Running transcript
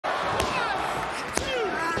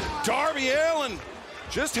Darby Allin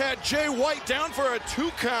just had Jay White down for a 2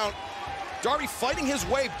 count. Darby fighting his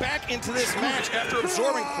way back into this match after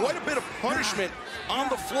absorbing quite a bit of punishment on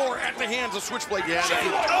the floor at the hands of Switchblade. Yeah,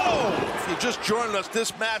 if you just joined us,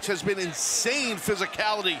 this match has been insane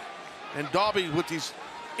physicality. And Darby, with these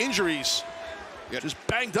injuries, just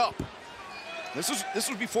banged up. This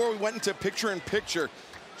was before we went into picture-in-picture.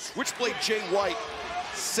 Switchblade Jay White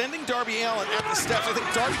sending Darby Allin at the steps. I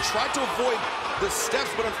think Darby tried to avoid the steps,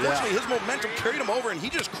 but unfortunately his momentum carried him over, and he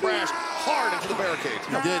just crashed hard into the barricade.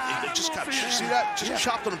 He did. He just got, see that? Just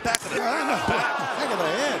chopped on the back of the Back of the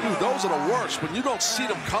head. Dude, those are the worst. When you don't see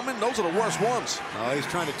them coming, those are the worst ones. Oh, he's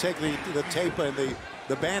trying to take the tape and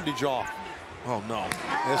the bandage off. Oh, no.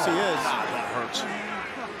 Yes, he is. God, that hurts.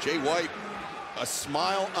 Jay White, a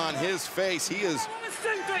smile on his face. He is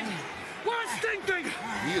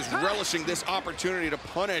relishing this opportunity to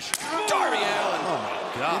punish Darby Allin.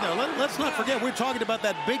 Oh, my God. You know, let's not forget, we're talking about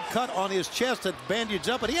that big cut on his chest that bandaged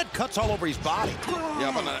up, but he had cuts all over his body.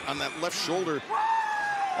 Yeah, on that left shoulder.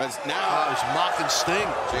 As now, he's mocking Sting.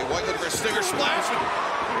 Jay White looking for a stinger splash.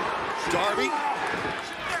 Darby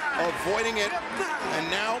avoiding it,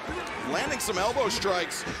 and now landing some elbow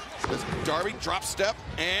strikes. As Darby drop step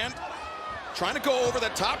and trying to go over the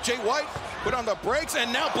top. Jay White put on the brakes,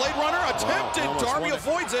 and now Blade Runner attempted. Darby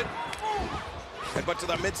avoids it. But to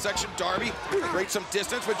the midsection, Darby creates some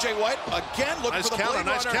distance with Jay White. Again, looking for the Blade Runner.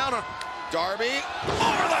 Nice counter. Darby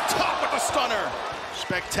over the top with the stunner.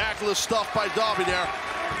 Spectacular stuff by Darby there.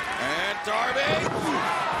 And Darby.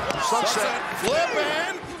 Sunset flip,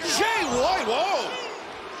 and Jay White, whoa.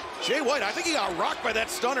 Jay White, I think he got rocked by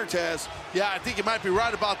that stunner, Taz. Yeah, I think you might be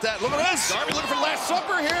right about that. Look at this. Darby looking for Last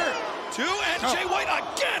Supper here. 2, and Jay White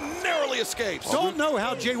again narrowly escapes. Don't know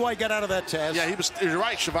how Jay White got out of that, Taz. Yeah, you're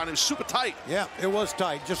right, Siobhan. He was super tight. Yeah, it was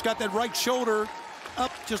tight. Just got that right shoulder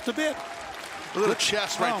up just a bit. Look at the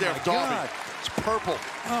chest right there of Darby. God. It's purple.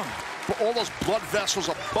 But all those blood vessels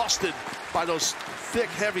are busted by those thick,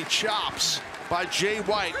 heavy chops by Jay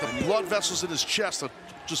White. The blood vessels in his chest are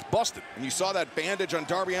just busted. And you saw that bandage on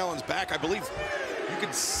Darby Allin's back. I believe you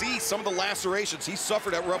can see some of the lacerations he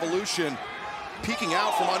suffered at Revolution peeking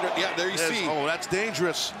out from under. Yeah, there you see. Oh, that's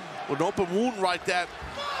dangerous. With an open wound right there.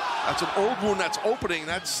 That's an old wound that's opening.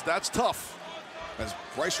 That's tough. As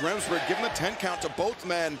Bryce Remsburg giving the 10 count to both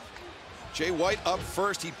men. Jay White up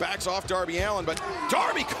first. He backs off Darby Allin, but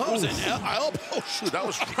Darby comes in elbow. Dude, that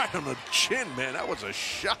was right on the chin, man. That was a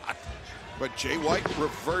shot. But Jay White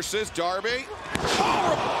reverses Darby.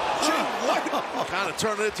 Oh, Jay White kind of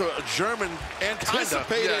turned it into a German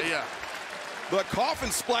anticipated yeah. the coffin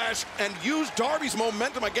splash and used Darby's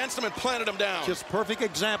momentum against him and planted him down. Just perfect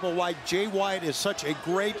example why Jay White is such a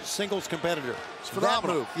great singles competitor. It's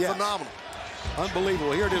phenomenal. That move, yes. Phenomenal.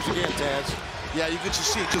 Unbelievable. Here it is again, Taz. Yeah, you can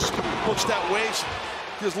just see it. Just hooks that waist.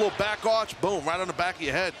 Here's a little back arch. Boom, right on the back of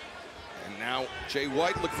your head. And now Jay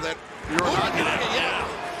White looking for that. Yeah.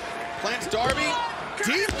 Plants Darby.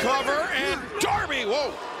 Deep cover, and Darby,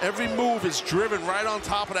 whoa. Every move is driven right on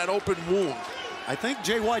top of that open wound. I think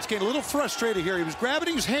Jay White's getting a little frustrated here. He was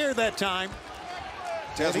grabbing his hair that time.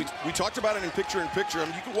 Taz, we talked about it in picture-in-picture. I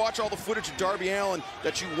mean, you can watch all the footage of Darby Allin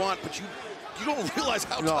that you want, but you don't realize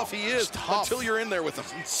how tough he is until you're in there with him.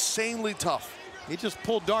 It's insanely tough. He just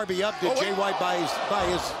pulled Darby up, did Jay White by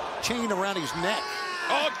his chain around his neck.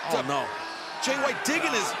 Oh no. Jay White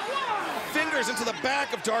digging his fingers into the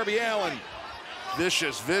back of Darby Allin.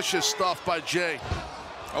 Vicious stuff by Jay.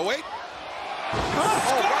 Oh, wait.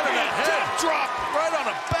 Right on the head. Drop. Right on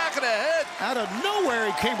the back of the head. Out of nowhere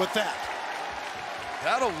he came with that.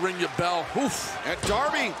 That'll ring your bell. Oof. And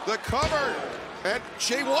Darby, the cover. And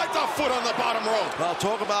Jay White, the foot on the bottom rope. Well,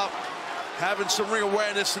 talk about having some ring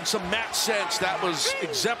awareness and some match sense. That was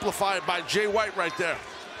exemplified by Jay White right there.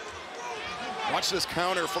 Watch this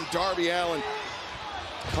counter from Darby Allin.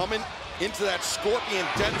 Coming into that scorpion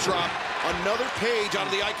death drop. Another page out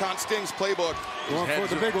of the Icon Sting's playbook. Going for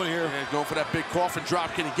the big one here. Yeah, going for that big coffin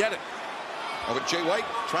drop. Can he get it? Oh, but Jay White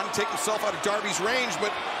trying to take himself out of Darby's range,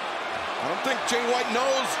 but I don't think Jay White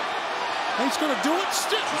knows. He's going to do it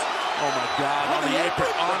still. Oh, my God. On the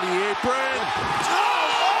apron. On the apron.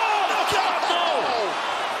 Oh, God, no.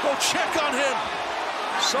 Go check on him.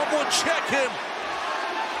 Someone check him.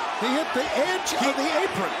 He hit the edge of the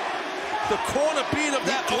apron. The corner beat of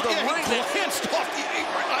that. He glanced off the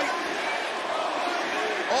apron.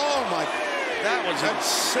 Oh, my. That was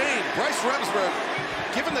insane. Bryce Remsburg,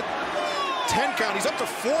 given the 10 count, he's up to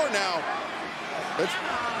 4 now.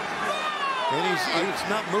 And he's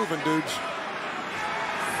not moving, dudes.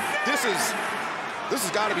 This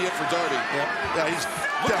has got to be it for Darby. Yeah, he's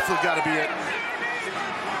definitely got to be it.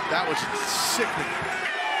 That was sickening.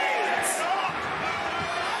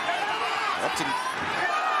 left and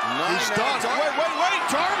 9. He's done. Wait,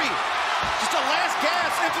 Darby. Just a last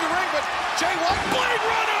gas into the ring, but Jay White, Blade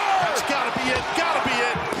Runner! That's gotta be it, gotta be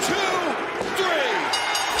it. 2, 3.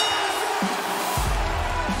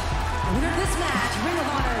 Winner of this match, Ring of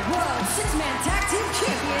Honor World 6-Man Tag Team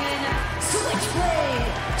Champion,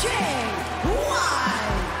 Switchblade, Jay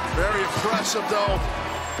White. Very impressive, though.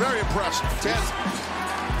 Very impressive. Taz,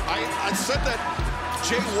 I said that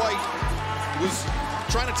Jay White was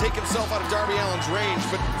trying to take himself out of Darby Allin's range,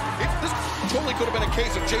 but this totally could have been a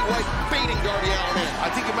case of Jay White baiting Darby Allin in.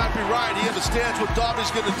 I think you might be right. He understands what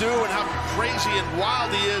Darby's going to do and how crazy and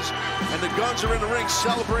wild he is. And the Guns are in the ring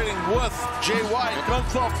celebrating with Jay White. Gun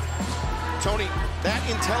thump. Tony, that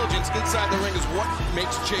intelligence inside the ring is what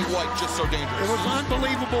makes Jay White just so dangerous. It was an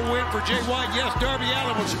unbelievable win for Jay White. Yes, Darby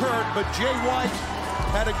Allin was hurt, but Jay White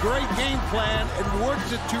had a great game plan and worked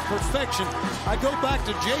it to perfection. I go back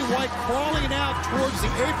to Jay White crawling out towards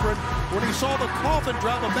the apron when he saw the coffin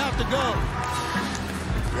drop about to go.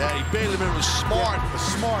 Yeah, he baited him. It was smart.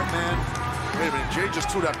 Yeah, smart, man. Wait a minute, Jay just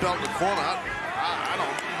threw that belt in the corner. I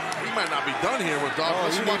don't. He might not be done here with Darby.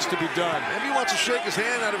 Oh, he wants to be done. Maybe he wants to shake his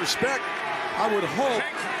hand out of respect. I would hope.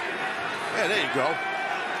 Yeah, there you go.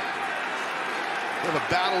 You have a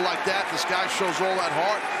battle like that, this guy shows all that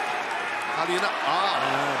heart. How do you know? Oh,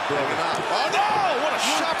 no! What a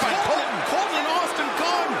shot by Colton. Colton and Austin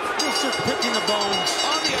Gunn. This is picking the bones.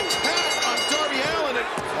 On the attack on Darby Allin. And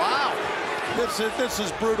wow. This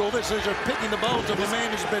is brutal. This is picking the bones of a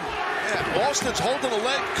man who's been... Yeah, Austin's holding the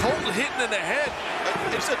leg, Colton hitting in the head.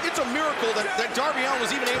 It's a miracle that Darby Allin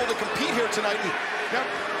was even able to compete here tonight. And now,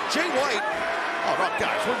 Jay White... Oh, no,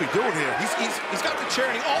 guys, what are we doing here? He's got the chair,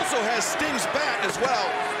 and he also has Sting's bat as well.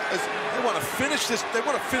 As they want to finish this, they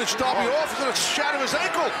want to finish Darby off. He's going to shatter his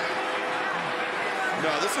ankle. No,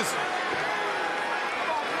 this is...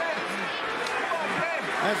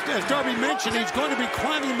 As Darby mentioned, he's going to be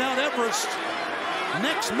climbing Mount Everest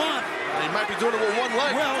next month. He might be doing it with one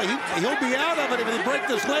leg. Well, he'll be out of it if he breaks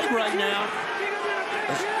this leg right now.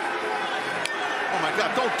 Oh, my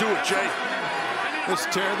God, don't do it, Jay. This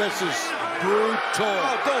is brutal.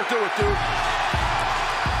 Oh, don't do it, dude.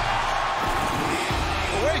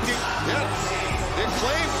 Awakening. Yeah. They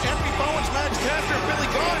claim Anthony Bowen's match caster, Billy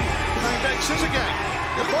Gunn. Bang Scissor Gang.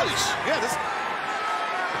 Your buddies. Yeah, this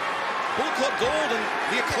Bullet Club Gold and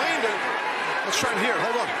the Acclaimed. Let's try it here.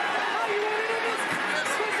 Hold on.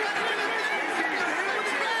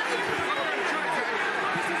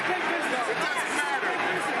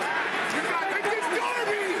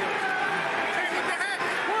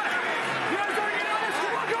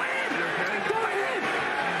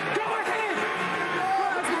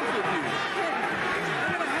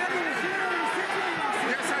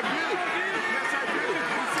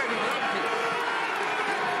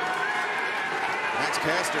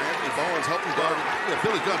 Caster, Anthony Bowen's helping Darby. Yeah,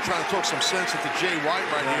 Billy Gunn trying to talk some sense into Jay White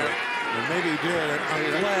right here. And maybe he did. I'm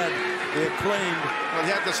glad they Acclaimed. Well, he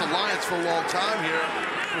had this alliance for a long time here.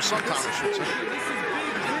 For some time, I should say.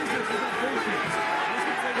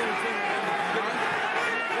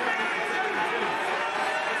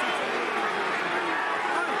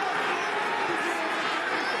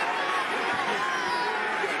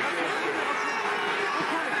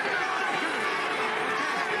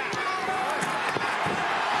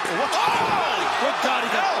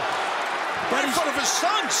 But in front of his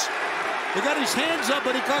sons. He got his hands up,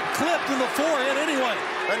 but he got clipped in the forehead anyway.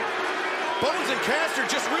 And Bones and Caster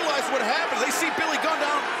just realized what happened. They see Billy Gunn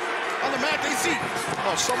down on the mat. They see,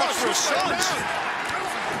 oh, so much for his sons.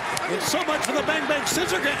 And so much for the Bang Bang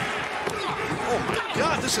Scissor Gang. Oh my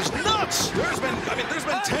God, this is nuts. There's been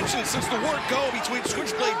tension since the word go between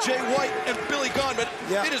Switchblade, Jay White, and Billy Gunn, but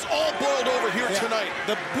it is all boiled over here tonight.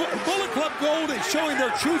 The Bullet Club Gold is showing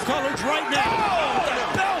their true colors right now. Oh, the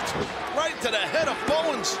belt right to the head of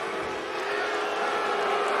Bowens.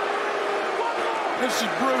 This is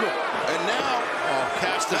brutal. And now,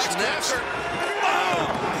 Caster's next.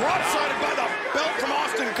 Broadsided by the belt from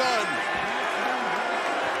Austin Gunn.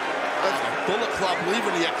 Bullet Club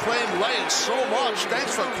leaving the Acclaim laying so much.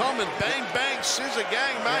 Thanks for coming. Bang, bang, Scissor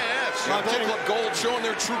Gang, my ass. Bullet Club Gold showing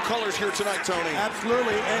their true colors here tonight, Tony.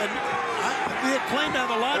 Absolutely, and the Acclaim have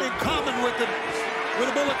a lot in common with the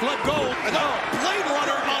Bullet Club Gold. And the Blade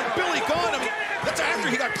Runner on Billy Gunn. I mean, that's after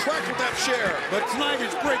he got cracked with that chair. But tonight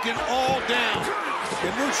is breaking all down. And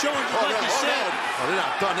we're showing, like you said. Oh, they're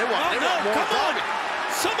not done. They want more. Come on.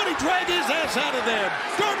 Somebody drag his ass out of there.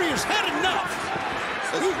 Darby has had enough.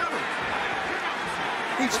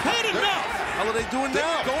 He's had enough. How are they doing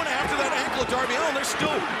now? Going after that ankle of Darby Allin. They're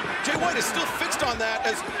still, Jay White is still fixed on that.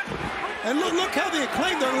 And look how the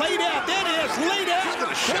Acclaim, they're laid out. That is laid out. He's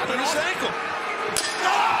going to shatter his ankle.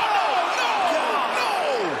 No!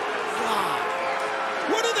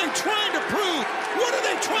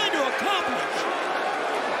 trying to accomplish?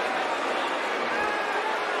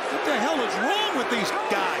 What the hell is wrong with these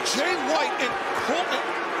guys? Jay White and Colton,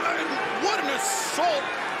 what an assault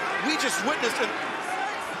we just witnessed. And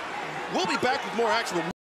we'll be back with more action.